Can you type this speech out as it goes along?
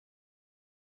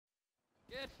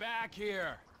Get back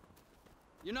here.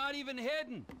 You're not even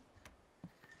hidden.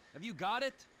 Have you got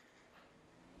it?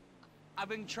 I've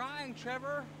been trying,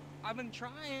 Trevor. I've been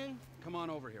trying. Come on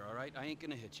over here, all right? I ain't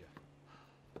gonna hit you.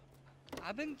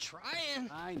 I've been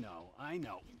trying. I know.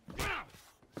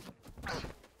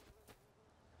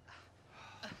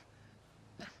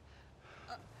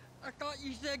 I thought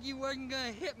you said you wasn't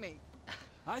gonna hit me.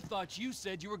 I thought you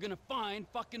said you were gonna find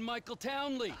fucking Michael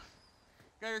Townley.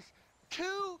 There's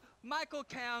 2 Michael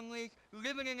Townleys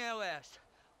living in LS.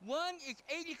 One is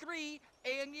 83,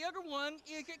 and the other one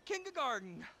is at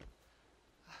kindergarten.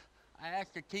 I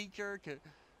asked the teacher to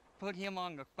put him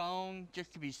on the phone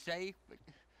just to be safe, but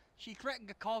she threatened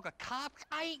to call the cops.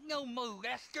 I ain't no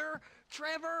molester,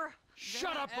 Trevor.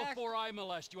 Shut up before I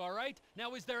molest you, all right?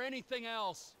 Now, is there anything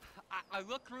else? I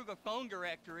looked through the phone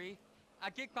directory.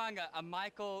 I did find a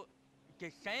Michael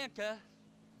DeSanta,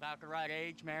 about the right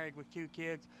age, married with 2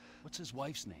 kids. What's his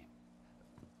wife's name?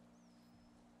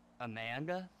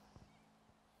 Amanda?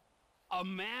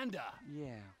 Amanda?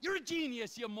 Yeah. You're a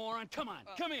genius, you moron. Come on,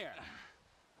 come here.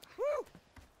 Woo!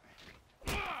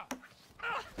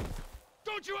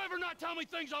 Don't you ever not tell me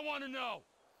things I want to know.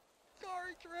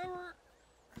 Sorry, Trevor.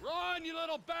 Run, you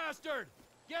little bastard.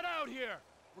 Get out here.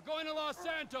 We're going to Los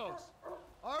Santos.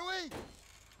 Are we?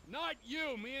 Not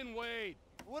you, me and Wade.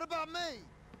 What about me?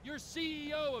 You're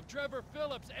CEO of Trevor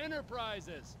Phillips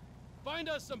Enterprises. Find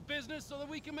us some business so that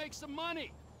we can make some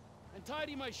money. And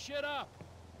tidy my shit up.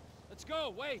 Let's go.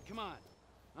 Wait, come on.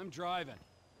 I'm driving.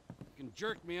 You can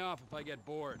jerk me off if I get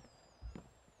bored.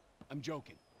 I'm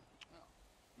joking.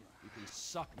 You can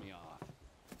suck me off.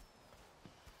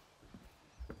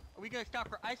 Are we gonna stop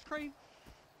for ice cream?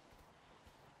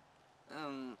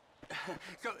 So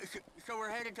we're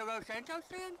headed to Los Santos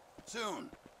then? Soon.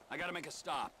 I gotta make a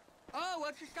stop. Oh,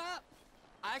 what's the stop?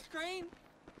 Ice cream?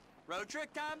 Road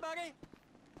trip time, buddy?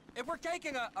 If we're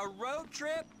taking a road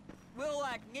trip, we'll,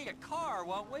 like, need a car,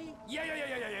 won't we? Yeah,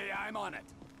 I'm on it.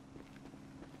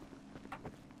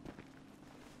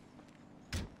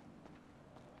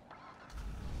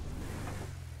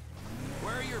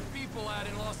 Where are your people at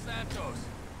in Los Santos?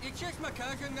 It's just my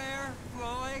cousin there,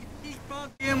 Floyd. He's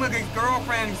bunked in with his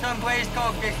girlfriend someplace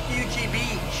called Vespucci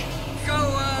Beach. So,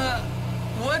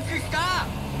 what's your stop?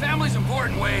 Family's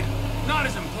important, Wade. Not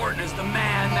as important as the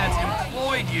man that's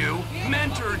employed you,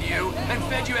 mentored you, and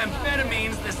fed you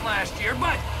amphetamines this last year,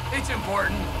 but it's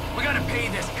important. We gotta pay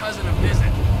this cousin a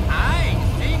visit. I ain't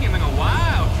seen him in a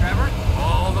while, Trevor.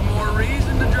 All the more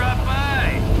reason to drop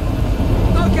by.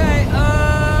 Okay,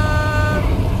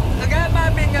 that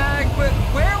might be nice, but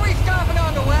where are we stopping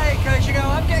on the way? Cause, you know,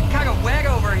 I'm getting kind of wet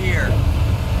over here.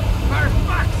 For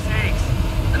fuck's sakes!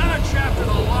 Another chapter of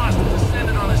the Lost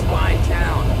descended on this fine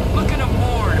town. Looking to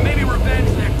mourn and maybe revenge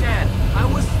their dead. I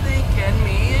was thinking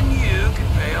me and you could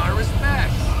pay our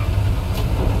respects.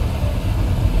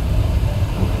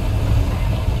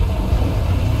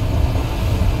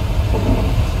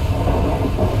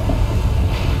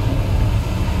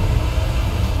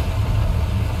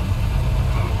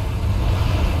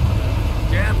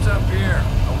 Camp's up here.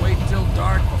 I'll wait till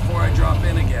dark before I drop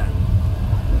in again.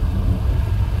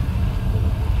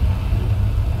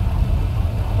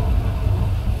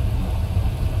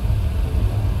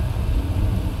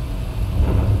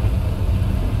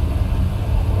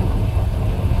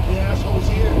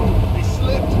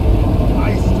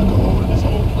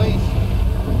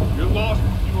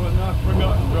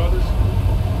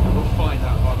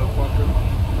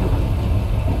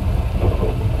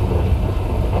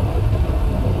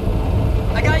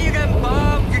 I got you them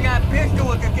bombs and that pistol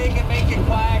with the thing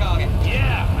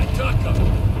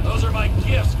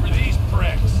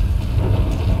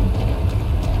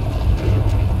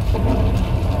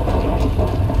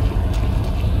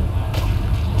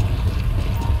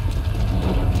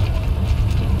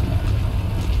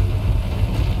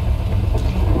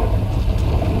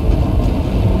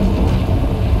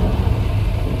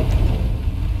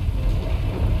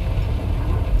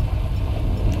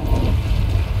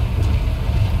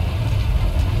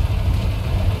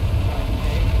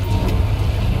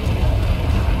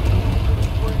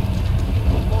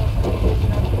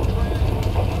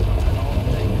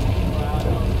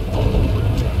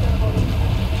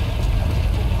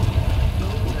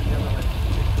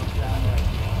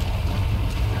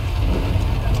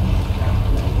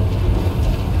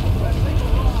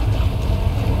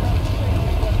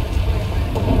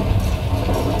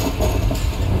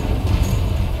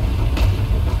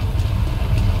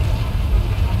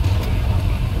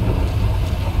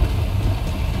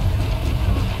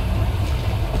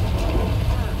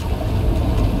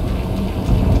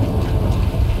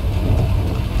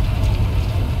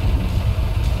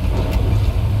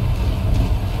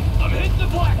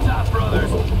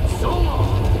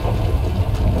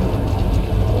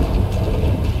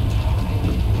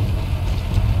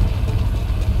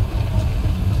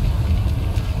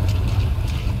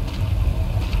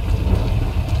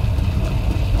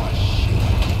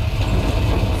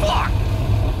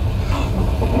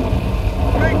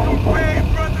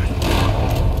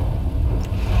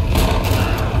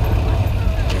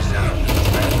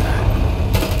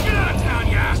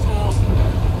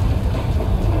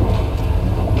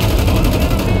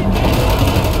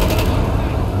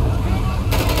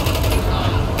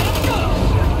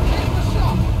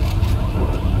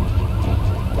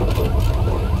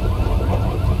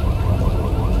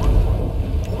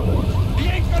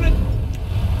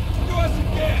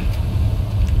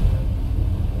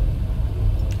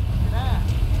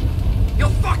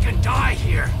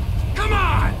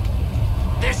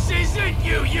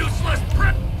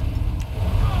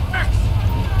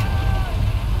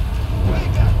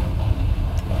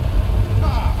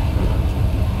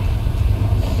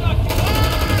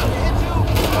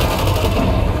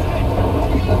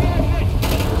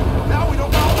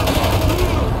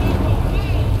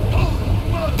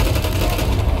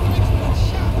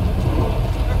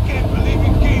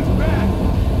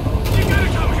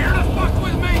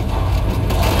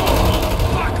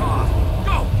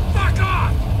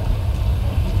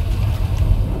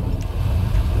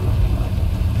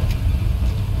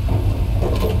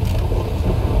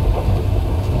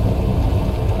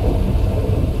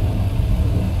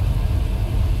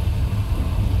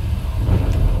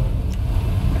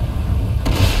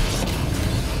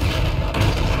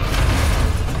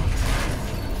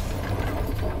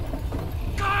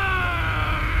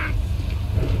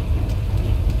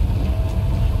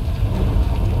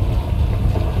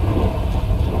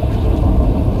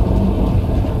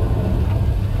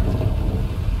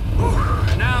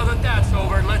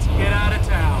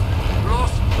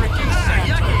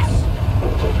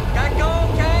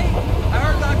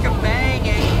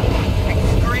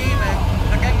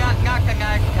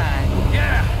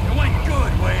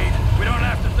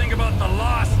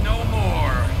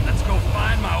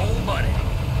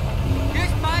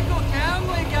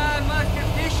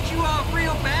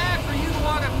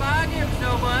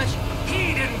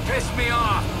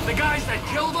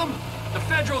killed him? The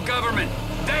federal government,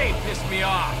 they pissed me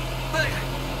off. But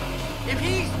if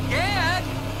he's dead,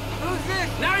 who's this?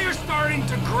 Now you're starting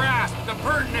to grasp the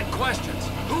pertinent questions.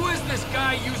 Who is this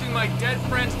guy using my dead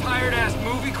friend's tired-ass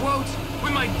movie quotes?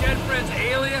 With my dead friend's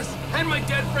alias? And my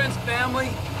dead friend's family?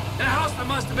 And a house that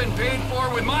must have been paid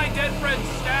for with my dead friend's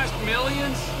stashed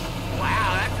millions?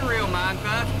 Wow, that's a real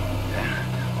mindfuck.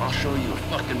 I'll show you a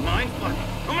fucking mindfuck.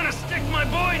 I'm gonna stick my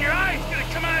boy in your eye. It's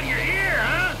gonna come out of your ear,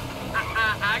 huh?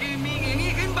 I didn't mean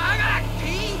anything by that,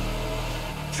 T.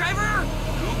 Trevor!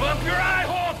 Move up your eye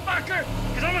hole, fucker!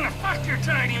 Cause I'm gonna fuck your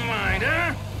tiny mind,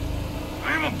 huh?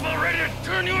 I'm about ready to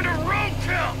turn you into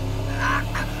roadkill!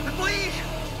 Please,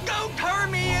 don't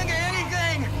turn me into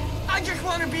anything! I just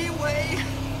want to be Wade.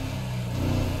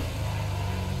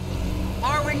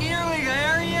 Are we nearly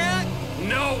there yet?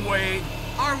 No, Wade.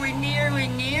 Are we nearly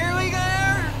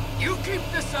there? You keep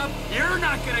this up, you're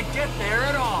not gonna get there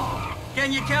at all.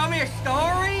 Can you tell me a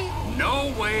story?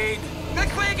 No, Wade.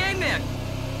 Let's play a game then.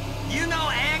 You know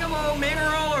animal,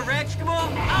 mineral, or vegetable?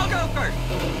 I'll go first.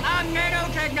 I'm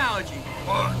nanotechnology.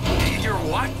 You're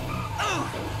what? Ooh,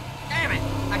 damn it.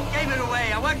 I gave it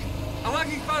away. I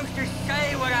wasn't supposed to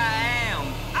say what I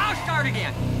am. I'll start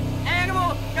again.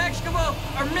 Animal, vegetable,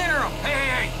 or mineral?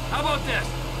 Hey, how about this?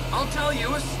 I'll tell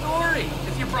you a story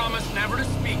if you promise never to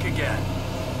speak again.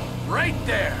 Right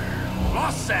there,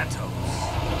 Los Santos.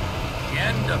 The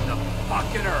end of the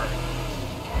fucking earth.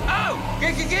 Oh,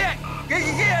 this is it. This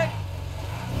is it.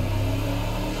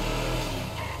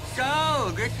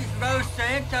 So, this is Los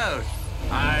Santos.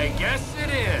 I guess it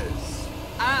is.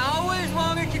 I always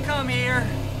wanted to come here.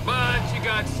 But you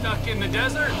got stuck in the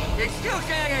desert? It's still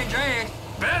San Andreas.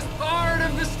 Best part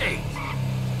of the state.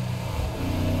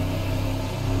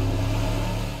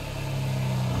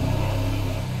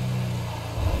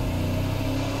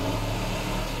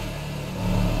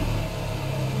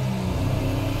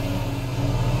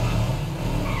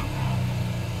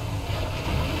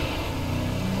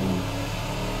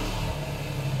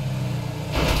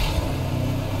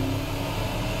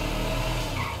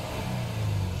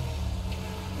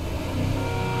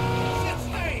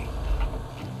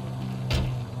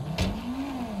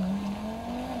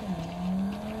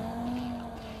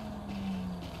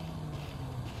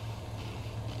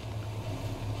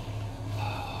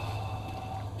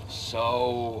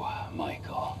 So,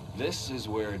 Michael, this is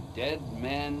where dead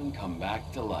men come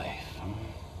back to life.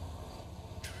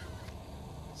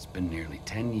 It's been nearly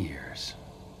 10 years,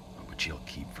 but you'll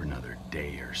keep for another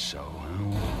day or so, huh,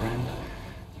 old friend?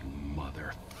 You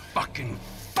motherfucking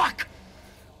fuck!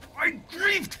 I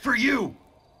grieved for you!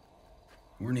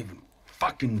 You weren't even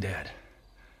fucking dead.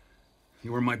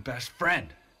 You were my best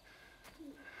friend.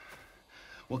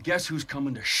 Well, guess who's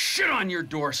coming to shit on your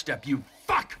doorstep, you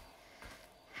fuck!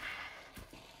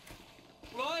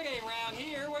 Lloyd ain't around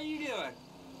here. What are you doing?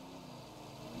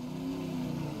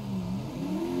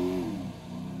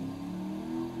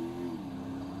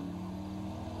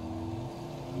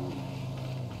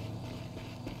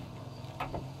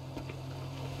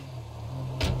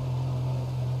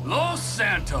 Los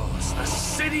Santos, the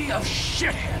city of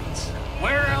shitheads.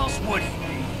 Where else would he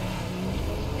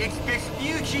be? It's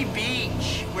Vespucci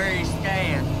Beach where he's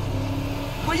staying.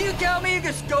 Will you tell me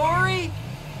the story?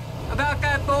 About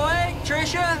that boy,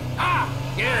 Trisha? Ah,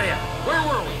 yeah. Where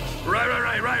were we?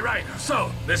 Right. So,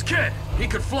 this kid, he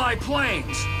could fly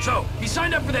planes. So, he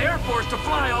signed up for the Air Force to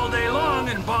fly all day long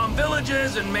and bomb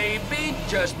villages and maybe,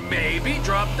 just maybe,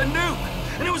 drop the nuke.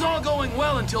 And it was all going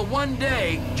well until one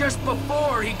day, just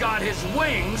before he got his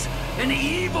wings, an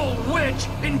evil witch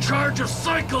in charge of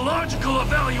psychological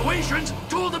evaluations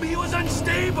told him he was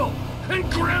unstable and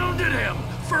grounded him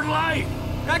for life.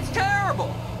 That's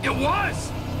terrible. It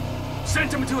was.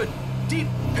 Sent him into a deep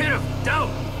pit of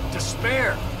doubt,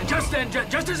 despair. And just then,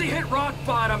 just as he hit rock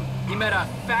bottom, he met a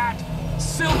fat,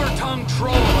 silver-tongued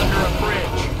troll under a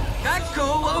bridge. That's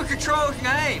cool. What was the troll's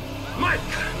name?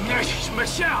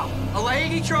 Michelle. A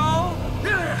lady troll?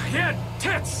 Yeah, he had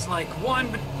tits like one,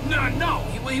 but no,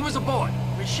 he was a boy.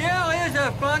 Michelle is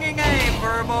a funny name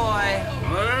for a boy.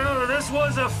 Well, this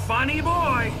was a funny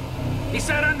boy. He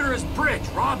sat under his bridge,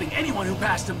 robbing anyone who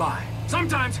passed him by.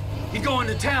 Sometimes he'd go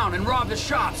into town and rob the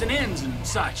shops and inns and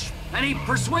such. And he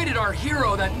persuaded our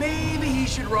hero that maybe he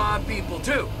should rob people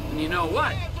too. And you know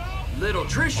what? Little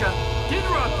Trisha did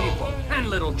rob people, and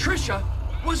little Trisha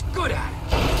was good at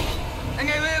it. And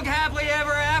they lived happily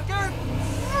ever after?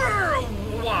 For a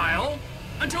while.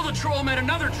 Until the troll met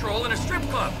another troll in a strip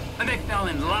club, and they fell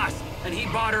in lust. And he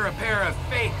bought her a pair of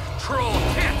fake troll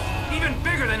tits, even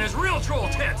bigger than his real troll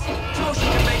tits, so she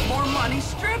could make more money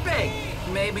stripping.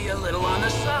 Maybe a little on the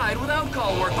side without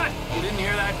call work, but you didn't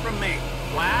hear that from me.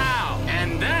 Wow.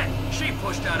 And then she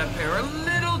pushed out a pair of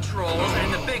little trolls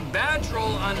and the big bad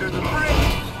troll under the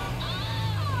bridge.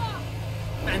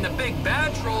 And the big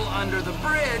bad troll under the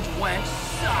bridge went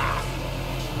soft.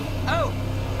 Oh!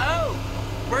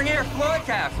 We're near Floyd's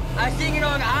house. I seen it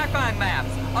on iPhone maps.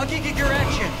 I'll give you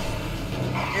directions.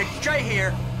 It's straight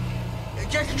here.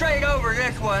 Just straight over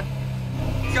this one.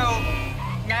 So,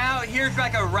 now here's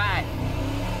like a right.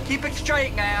 Keep it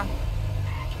straight now.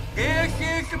 This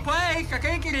is the place. I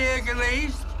think it is, at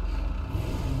least.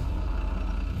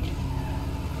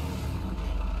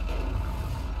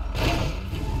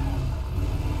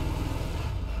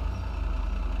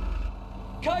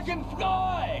 Cousin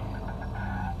Floyd!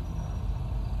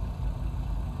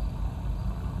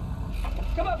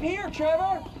 Come up here,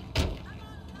 Trevor!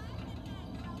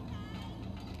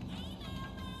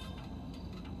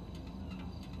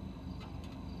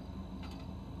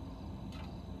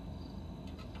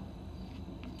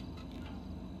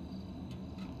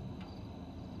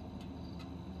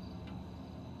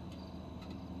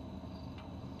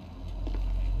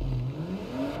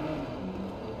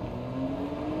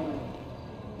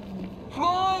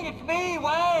 Floyd, it's me,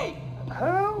 Wade!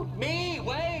 Who? Me,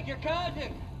 Wade, your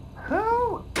cousin!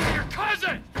 Who? Your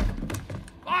cousin!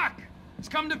 Fuck! He's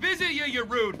come to visit you, you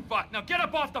rude fuck. Now get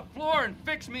up off the floor and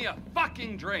fix me a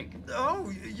fucking drink.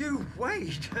 Oh, you,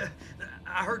 wait.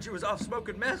 I heard you was off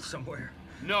smoking meth somewhere.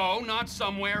 No, not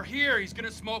somewhere. Here. He's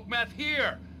gonna smoke meth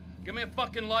here. Give me a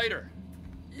fucking lighter.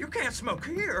 You can't smoke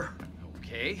here.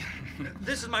 Okay.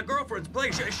 This is my girlfriend's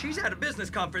place. She's at a business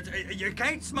conference. You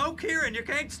can't smoke here and you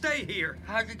can't stay here.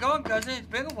 How's it going, cousin? It's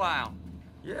been a while.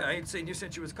 Yeah, I ain't seen you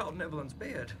since you was caught in Evelyn's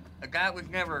bed. That was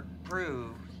never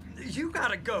proved. You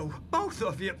gotta go, both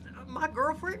of you. My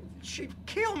girlfriend, she'd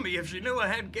kill me if she knew I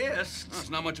had guests. Well, it's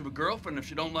not much of a girlfriend if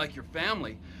she don't like your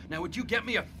family. Now, would you get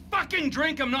me a fucking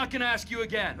drink? I'm not gonna ask you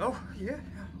again. Oh, yeah,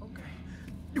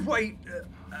 okay. Wait,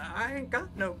 I ain't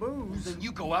got no booze. Then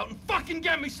you go out and fucking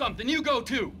get me something. You go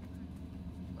too.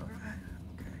 All right,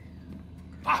 okay.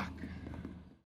 Fuck.